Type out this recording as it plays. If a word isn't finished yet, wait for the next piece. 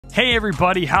Hey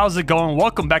everybody, how's it going?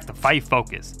 Welcome back to Fight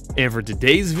Focus. And for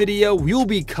today's video, we will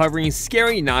be covering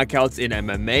scary knockouts in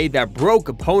MMA that broke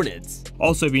opponents.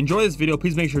 Also, if you enjoyed this video,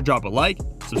 please make sure to drop a like,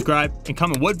 subscribe, and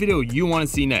comment what video you want to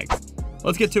see next.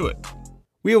 Let's get to it.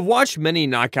 We have watched many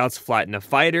knockouts flatten a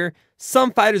fighter.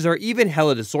 Some fighters are even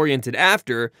hella disoriented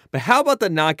after, but how about the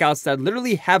knockouts that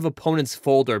literally have opponents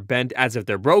fold or bend as if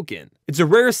they're broken? It's a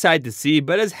rare sight to see,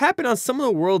 but has happened on some of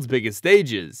the world's biggest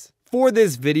stages. For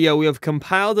this video, we have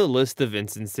compiled a list of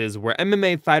instances where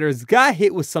MMA fighters got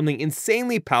hit with something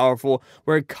insanely powerful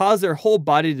where it caused their whole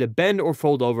body to bend or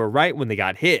fold over right when they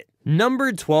got hit.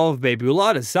 Number 12,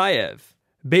 Beybulat Asayev.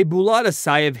 Beybulat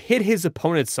Asayev hit his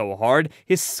opponent so hard,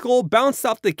 his skull bounced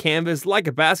off the canvas like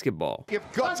a basketball.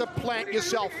 You've got to plant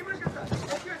yourself.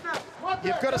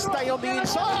 You've got to stay on the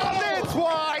inside. That's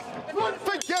why.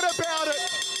 Forget about it.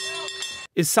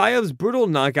 Asayev's brutal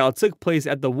knockout took place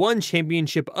at the One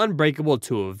Championship Unbreakable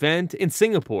 2 event in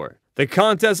Singapore. The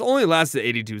contest only lasted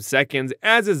 82 seconds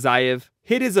as Asayev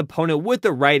hit his opponent with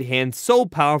the right hand so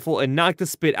powerful and knocked the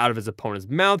spit out of his opponent's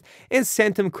mouth and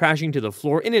sent him crashing to the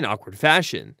floor in an awkward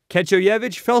fashion.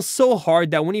 Kechoyevich fell so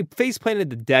hard that when he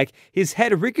face-planted the deck, his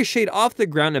head ricocheted off the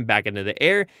ground and back into the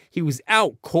air. He was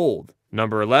out cold.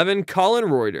 Number 11, Colin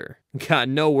Reuter. Got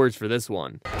no words for this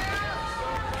one.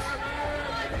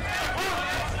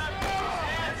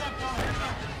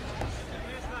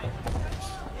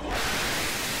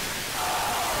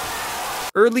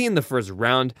 Early in the first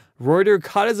round, Reuter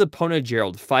caught his opponent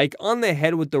Gerald Fike on the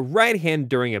head with the right hand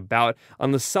during a bout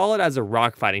on the Solid as a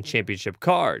Rock Fighting Championship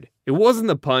card. It wasn't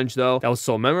the punch though that was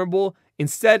so memorable,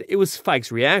 instead it was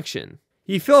Fike's reaction.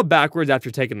 He fell backwards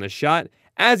after taking the shot.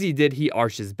 As he did, he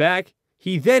arched his back.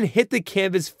 He then hit the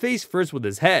canvas face first with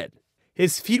his head.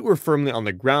 His feet were firmly on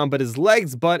the ground, but his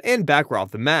legs, butt, and back were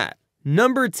off the mat.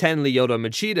 Number 10, Lyoto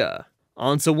Machida.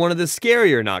 On to one of the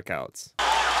scarier knockouts.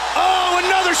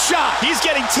 Another shot. He's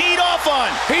getting teed off on.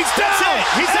 He's down.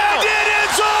 He's out.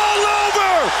 It's all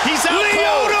over. He's out.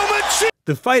 Lyoto Machida.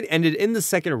 The fight ended in the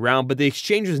second round, but the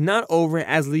exchange was not over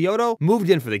as Lyoto moved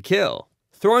in for the kill,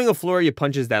 throwing a flurry of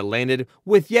punches that landed,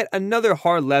 with yet another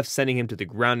hard left sending him to the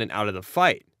ground and out of the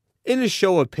fight. In a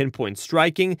show of pinpoint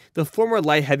striking, the former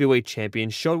light heavyweight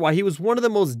champion showed why he was one of the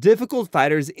most difficult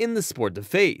fighters in the sport to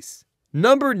face.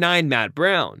 Number 9, Matt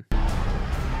Brown.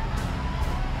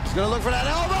 He's going to look for that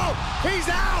elbow. He's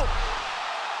out.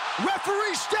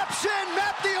 Referee steps in.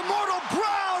 Matt the Immortal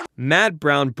Brown. Matt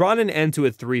Brown brought an end to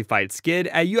a 3-fight skid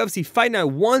at UFC Fight Night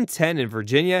 110 in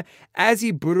Virginia as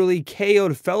he brutally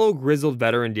KO'd fellow grizzled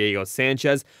veteran Diego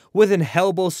Sanchez with an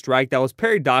elbow strike that was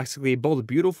paradoxically both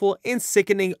beautiful and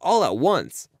sickening all at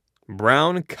once.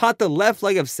 Brown caught the left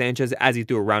leg of Sanchez as he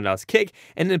threw a roundhouse kick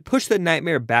and then pushed the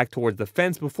Nightmare back towards the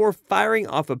fence before firing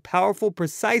off a powerful,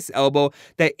 precise elbow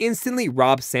that instantly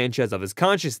robbed Sanchez of his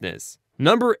consciousness.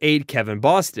 Number 8, Kevin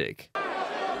Bostic.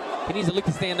 He needs to look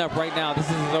to stand up right now. This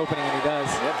is his opening, and he does.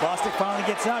 Yeah, Bostic finally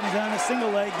gets out. He's on a single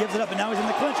leg, gives it up, and now he's in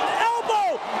the clinch.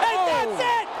 Elbow! And that's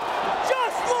it!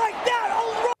 Just like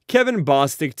that! Kevin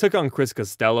Bostic took on Chris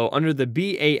Costello under the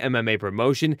BA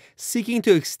promotion, seeking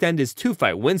to extend his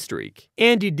 2-fight win streak.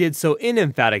 And he did so in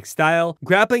emphatic style,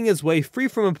 grappling his way free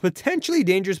from a potentially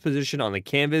dangerous position on the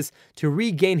canvas to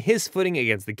regain his footing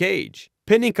against the cage.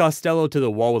 Pinning Costello to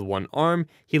the wall with one arm,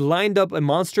 he lined up a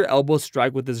monster elbow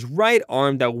strike with his right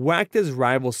arm that whacked his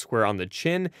rival square on the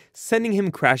chin, sending him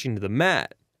crashing to the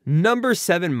mat. Number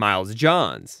 7, Miles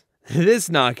Johns. This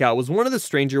knockout was one of the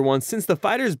stranger ones since the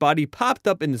fighter's body popped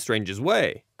up in the strangest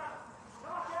way.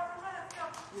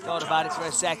 Thought about it for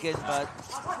a second, but...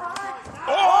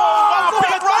 Oh,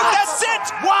 big right, that's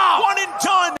it! Wow! One and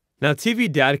done! Now TV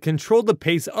Dad controlled the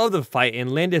pace of the fight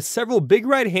and landed several big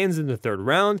right hands in the third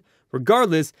round.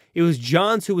 Regardless, it was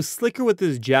Johns who was slicker with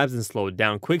his jabs and slowed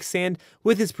down Quicksand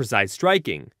with his precise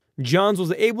striking. Johns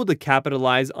was able to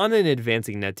capitalize on an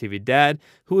advancing Natividad,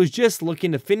 who was just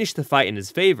looking to finish the fight in his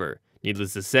favor.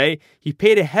 Needless to say, he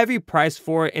paid a heavy price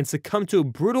for it and succumbed to a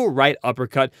brutal right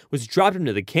uppercut which dropped him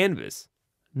to the canvas.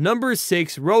 Number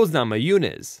 6, Rose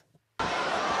Namajunas.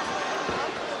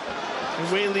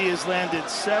 Weili has landed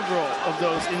several of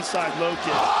those inside low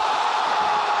kicks.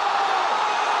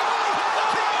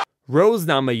 Rose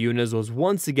Namajunas was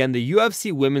once again the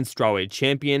UFC Women's Strawweight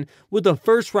Champion with a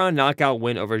first-round knockout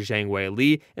win over Zhang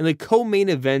Weili in the co-main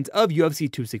event of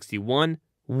UFC 261.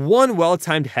 One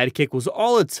well-timed head kick was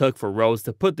all it took for Rose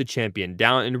to put the champion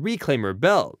down and reclaim her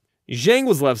belt. Zhang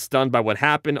was left stunned by what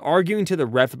happened, arguing to the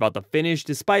ref about the finish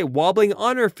despite wobbling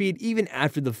on her feet even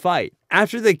after the fight.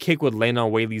 After the kick would land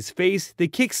on Weili's face, the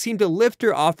kick seemed to lift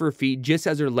her off her feet just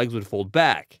as her legs would fold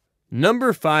back.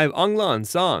 Number 5, Ongla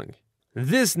Song.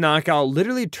 This knockout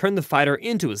literally turned the fighter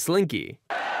into a slinky.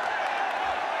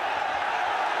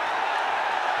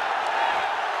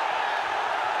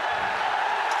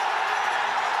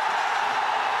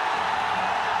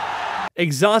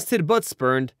 Exhausted but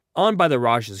spurned on by the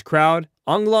raucous crowd,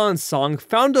 Aung San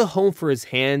found a home for his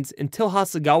hands until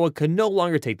Hasegawa could no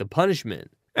longer take the punishment.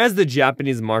 As the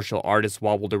Japanese martial artist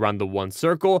wobbled around the one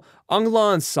circle,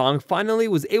 Aung San finally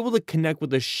was able to connect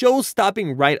with a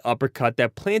show-stopping right uppercut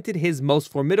that planted his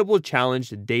most formidable challenge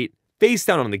to date face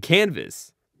down on the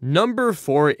canvas. Number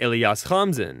 4, Ilias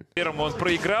Khamzat. Он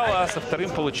проиграл, а со вторым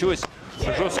получилась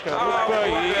жесткая рубка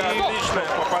и личное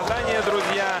попадание,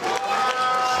 друзья.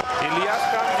 Ilias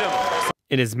Khamzat.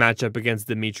 In his matchup against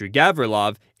Dmitry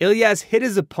Gavrilov, Ilias hit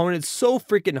his opponent so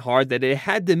freaking hard that it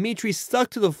had Dmitry stuck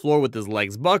to the floor with his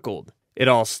legs buckled. It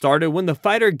all started when the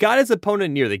fighter got his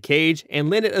opponent near the cage and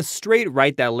landed a straight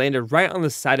right that landed right on the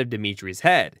side of Dmitry's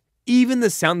head. Even the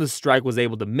sound the strike was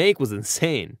able to make was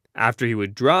insane. After he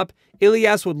would drop,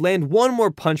 Ilias would land one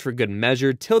more punch for good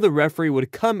measure till the referee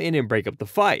would come in and break up the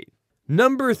fight.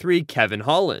 Number 3, Kevin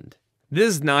Holland.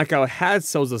 This knockout had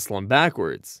Souza slump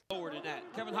backwards.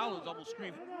 Kevin Holland's almost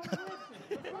screaming.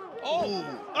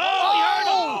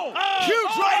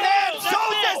 Huge right hand!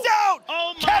 Souza's out!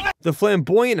 Kevin! The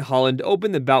flamboyant Holland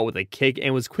opened the bout with a kick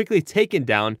and was quickly taken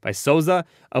down by Souza,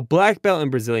 a black belt in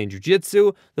Brazilian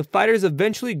Jiu-Jitsu. The fighters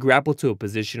eventually grappled to a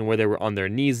position where they were on their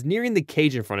knees nearing the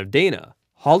cage in front of Dana.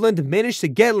 Holland managed to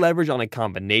get leverage on a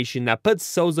combination that put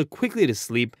Souza quickly to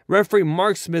sleep. Referee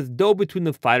Mark Smith dove between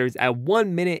the fighters at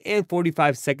 1 minute and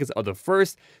 45 seconds of the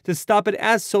first to stop it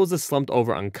as Souza slumped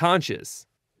over unconscious.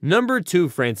 Number 2,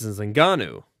 Francis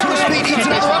Ngannou.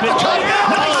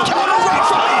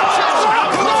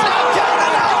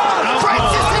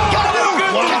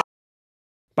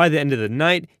 By the end of the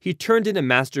night, he turned in a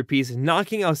masterpiece,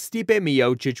 knocking out Stipe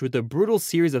Miocic with a brutal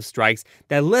series of strikes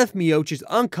that left Miocic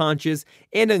unconscious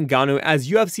and Ngannou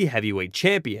as UFC heavyweight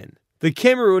champion. The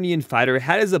Cameroonian fighter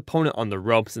had his opponent on the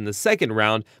ropes in the second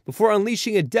round before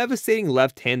unleashing a devastating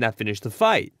left hand that finished the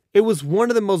fight. It was one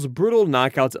of the most brutal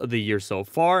knockouts of the year so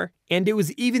far, and it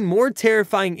was even more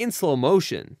terrifying in slow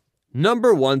motion.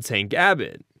 Number 1, Tank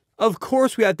Abbott. Of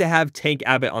course we have to have Tank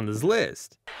Abbott on this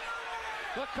list.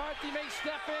 McCarthy may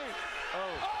step in.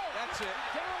 That's it.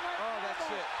 That's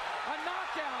it. A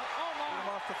knockout. Oh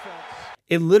my. Off the fence.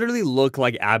 It literally looked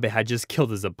like Abbott had just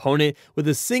killed his opponent with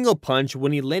a single punch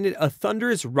when he landed a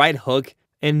thunderous right hook,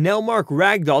 and Nelmark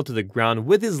ragdolled to the ground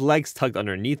with his legs tucked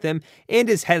underneath him and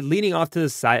his head leaning off to the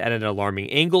side at an alarming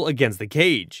angle against the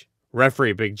cage.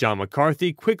 Referee Big John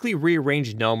McCarthy quickly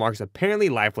rearranged Nelmark's apparently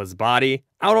lifeless body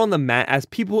out on the mat as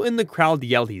people in the crowd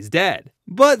yelled he's dead.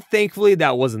 But thankfully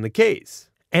that wasn't the case.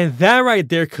 And that right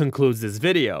there concludes this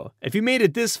video. If you made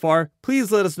it this far,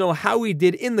 please let us know how we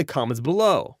did in the comments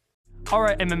below.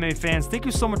 Alright MMA fans, thank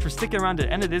you so much for sticking around to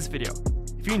the end of this video.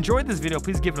 If you enjoyed this video,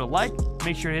 please give it a like,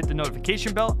 make sure to hit the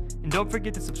notification bell, and don't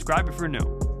forget to subscribe if you're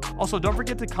new. Also, don't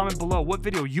forget to comment below what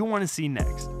video you want to see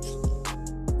next.